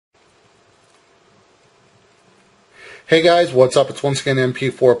Hey guys, what's up? It's once again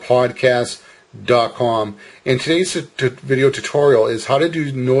mp4podcast.com, and today's video tutorial is how to do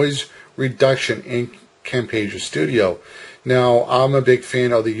noise reduction in Camtasia Studio. Now, I'm a big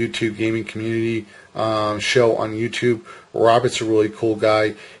fan of the YouTube gaming community show on YouTube. Robert's a really cool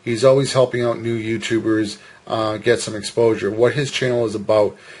guy. He's always helping out new YouTubers get some exposure. What his channel is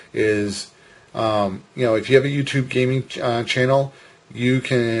about is, if you have a YouTube gaming channel, you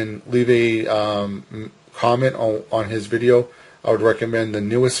can leave a comment on his video. I would recommend the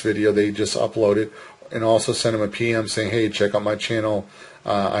newest video they just uploaded, and also send him a PM saying, hey, check out my channel.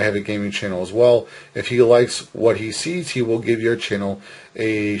 I have a gaming channel as well. If he likes what he sees, he will give your channel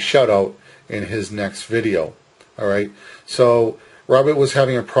a shout out in his next video. Alright, so Robert was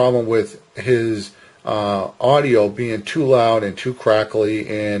having a problem with his audio being too loud and too crackly,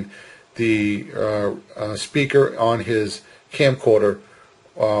 and the speaker on his camcorder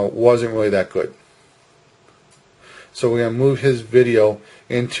wasn't really that good. So we're going to move his video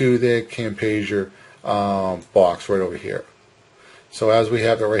into the Camtasia box right over here. So as we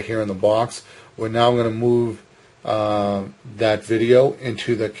have it right here in the box, we're now going to move that video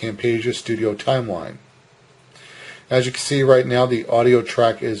into the Camtasia Studio timeline. As you can see right now, the audio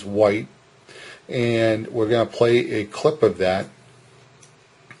track is white, and we're going to play a clip of that.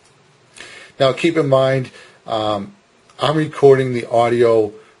 Now keep in mind, I'm recording the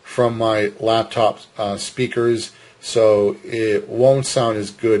audio from my laptop speakers, so it won't sound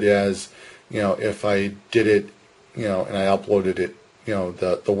as good as, if I did it, and I uploaded it,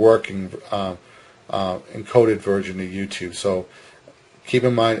 the working encoded version to YouTube. So keep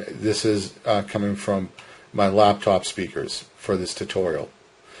in mind, this is coming from my laptop speakers for this tutorial.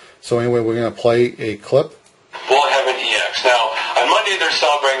 So anyway, we're going to play a clip. Bullet Heaven EX. Now, on Monday they're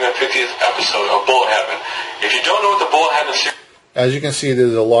celebrating the 50th episode of Bullet Heaven. If you don't know what the Bullet Heaven series... As you can see,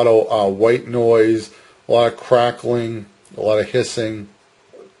 there's a lot of white noise, a lot of crackling, a lot of hissing,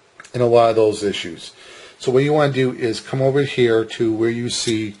 and a lot of those issues. So what you want to do is come over here to where you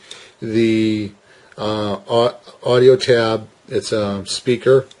see the audio tab. It's a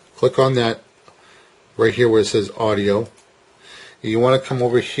speaker. Click on that right here where it says audio. You want to come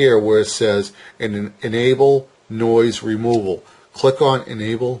over here where it says enable noise removal. Click on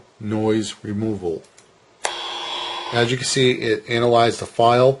enable noise removal. As you can see, it analyzed the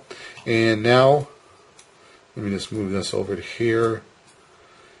file, and now let me just move this over to here.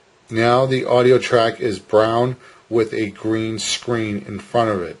 Now the audio track is brown with a green screen in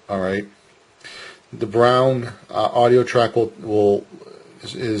front of it. Alright, the brown audio track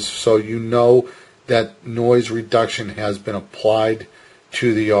is so you know that noise reduction has been applied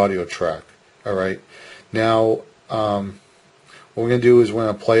to the audio track. Alright, now what we're going to do is we're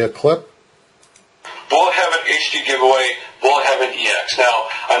going to play a clip. Bullet Heaven HD giveaway, Bullet Heaven EX. Now,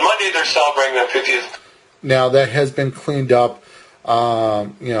 on Monday they're celebrating the 50th. Now that has been cleaned up,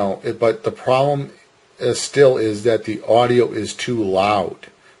 but the problem still is that the audio is too loud.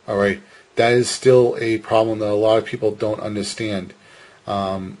 Alright, that is still a problem that a lot of people don't understand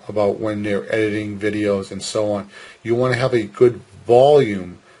about when they're editing videos and so on. You want to have a good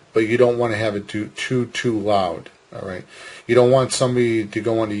volume, but you don't want to have it too loud. Alright, you don't want somebody to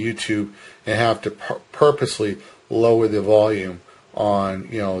go onto YouTube and have to purposely lower the volume on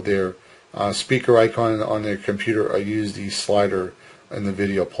their speaker icon on their computer, or use the slider in the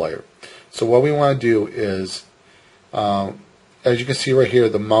video player. So what we want to do is, as you can see right here,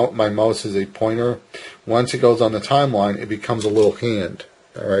 my mouse is a pointer. Once it goes on the timeline, it becomes a little hand.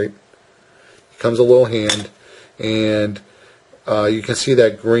 Alright, it becomes a little hand, and you can see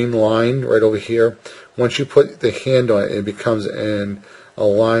that green line right over here. Once you put the hand on it, it becomes in a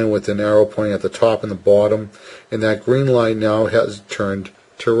line with an arrow pointing at the top and the bottom, and that green line now has turned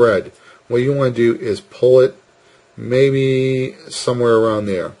to red. What you want to do is pull it maybe somewhere around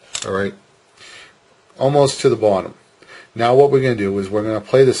there. Alright, almost to the bottom. Now what we're going to do is we're going to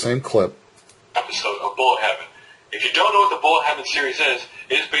play the same clip. Episode of Bullet Heaven. If you don't know what the Bullet Heaven series is,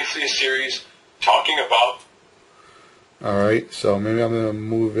 it is basically a series talking about... Alright, so maybe I'm going to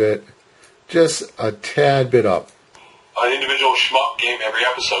move it just a tad bit up. An individual shmup game every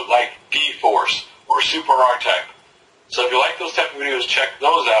episode, like D-Force or Super R-Type. So if you like those type of videos, check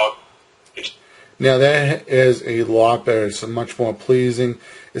those out. Now that is a lot better. It's much more pleasing.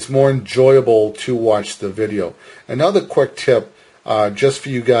 It's more enjoyable to watch the video. Another quick tip, just for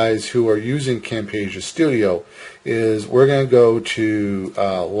you guys who are using Camtasia Studio, is we're going to go to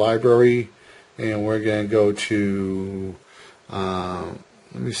Library, and we're going to go to, let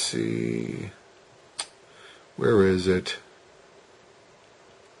me see, where is it?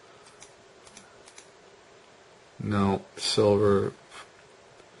 No, silver.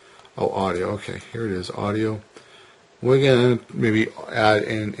 Oh, audio. Okay, here it is, audio. We're going to maybe add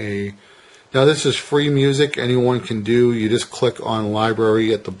in a... Now this is free music, anyone can do. You just click on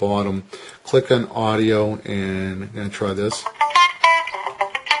library at the bottom, click on audio, and I'm going to try this.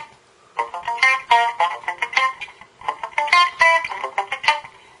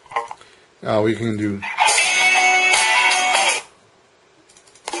 We can do...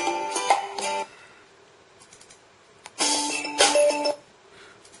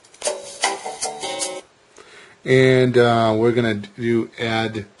 And we're going to do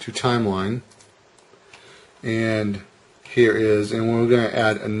add to timeline. And here is, and we're going to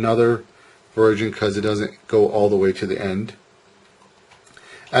add another version because it doesn't go all the way to the end.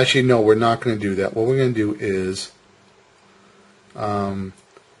 Actually, no, we're not going to do that. What we're going to do is we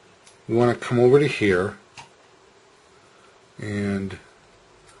want to come over to here and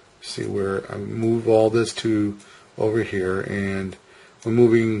see where I move all this to over here, and we're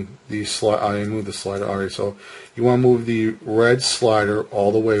moving the slide. I moved the slider already, so you want to move the red slider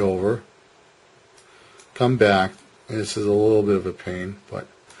all the way over. Come back. This is a little bit of a pain, but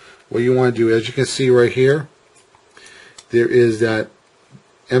what you want to do, as you can see right here, there is that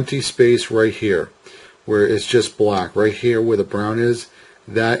empty space right here where it's just black. Right here where the brown is,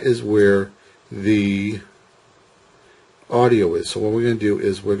 that is where the audio is. So what we're going to do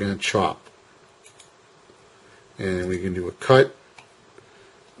is we're going to chop, and we can do a cut,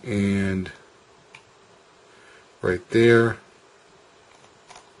 and right there.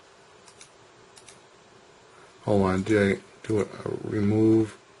 Hold on, do I do a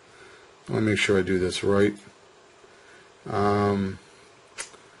remove? Let me make sure I do this right.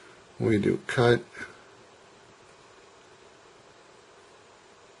 We do cut.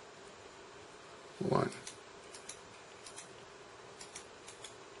 Hold on.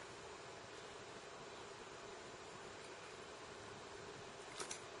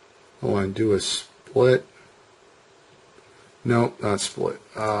 I want to do a split. Nope, not split.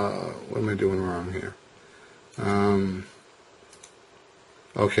 What am I doing wrong here?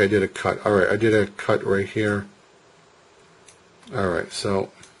 Okay, I did a cut. Alright, I did a cut right here. Alright, so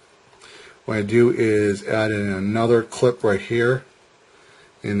what I do is add in another clip right here.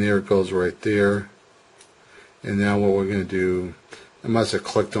 And there it goes right there. And now what we're going to do, I must have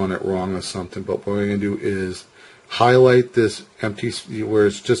clicked on it wrong or something, but what we're going to do is highlight this empty, where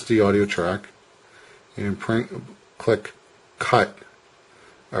it's just the audio track, and click cut.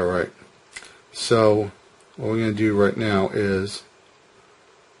 Alright, so what we're going to do right now is,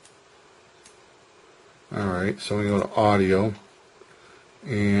 alright, so we go to audio,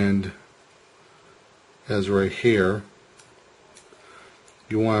 and as right here,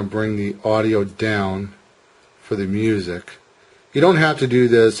 you want to bring the audio down for the music. You don't have to do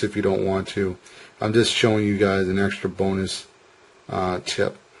this if you don't want to. I'm just showing you guys an extra bonus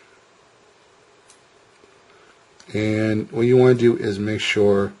tip. And what you want to do is make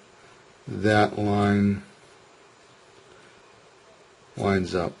sure that line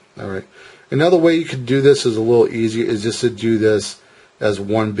lines up. Alright. Another way you could do this is a little easier, is just to do this as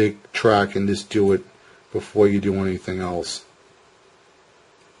one big track and just do it before you do anything else.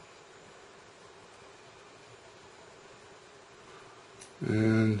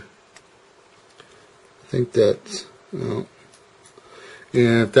 And I think that, and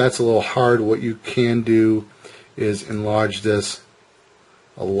if that's a little hard, what you can do is enlarge this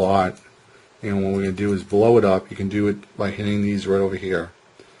a lot. And what we're going to do is blow it up. You can do it by hitting these right over here.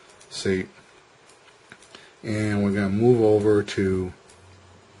 See? And we're going to move over to,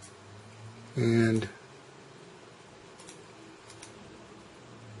 and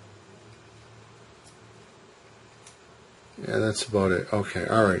yeah, that's about it. Okay,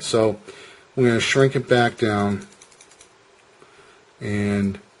 alright, so we're going to shrink it back down,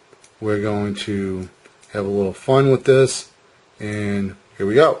 and we're going to have a little fun with this, and here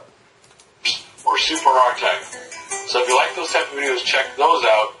we go. Or Super Architect. So if you like those type of videos, check those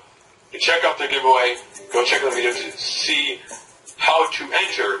out. You check out their giveaway. Go check out the video to see how to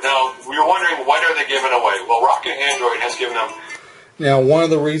enter. Now, you're wondering, what are they giving away? Well, Rocket Android has given them... Now, one of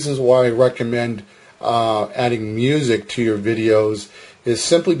the reasons why I recommend adding music to your videos is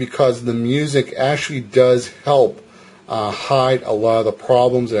simply because the music actually does help hide a lot of the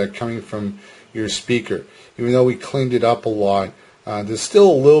problems that are coming from your speaker. Even though we cleaned it up a lot, there's still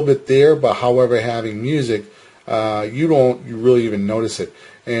a little bit there, but however, having music, you really even notice it.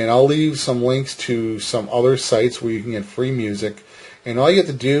 And I'll leave some links to some other sites where you can get free music, and all you have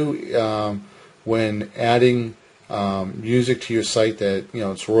to do when adding music to your site that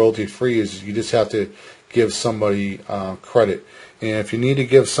it's royalty free is you just have to give somebody credit. And if you need to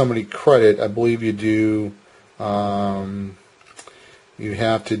give somebody credit, I believe you do. You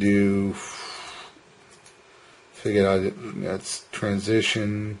have to do figure out that's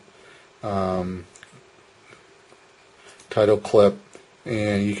transition, title clip,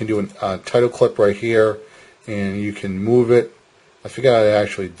 and you can do a title clip right here, and you can move it. I forgot how to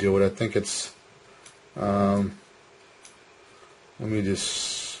actually do it. I think it's let me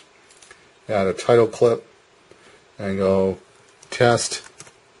just add a title clip and go test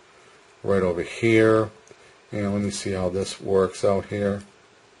right over here, and let me see how this works out here.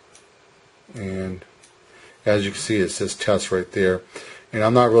 And as you can see, it says test right there. And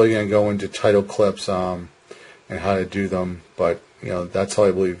I'm not really going to go into title clips and how to do them, but that's how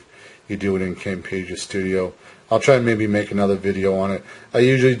I believe you do it in Camtasia Studio. I'll try and maybe make another video on it. I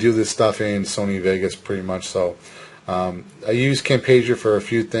usually do this stuff in Sony Vegas pretty much. So I use Camtasia for a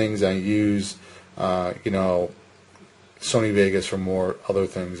few things. I use Sony Vegas for more other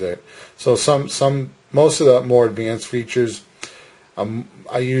things. So most of the more advanced features,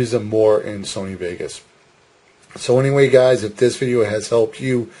 I use them more in Sony Vegas. So anyway, guys, if this video has helped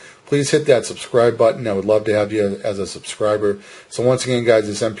you, please hit that subscribe button. I would love to have you as a subscriber. So once again, guys,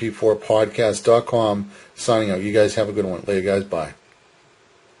 it's mp4podcast.com signing out. You guys have a good one. Later, guys. Bye.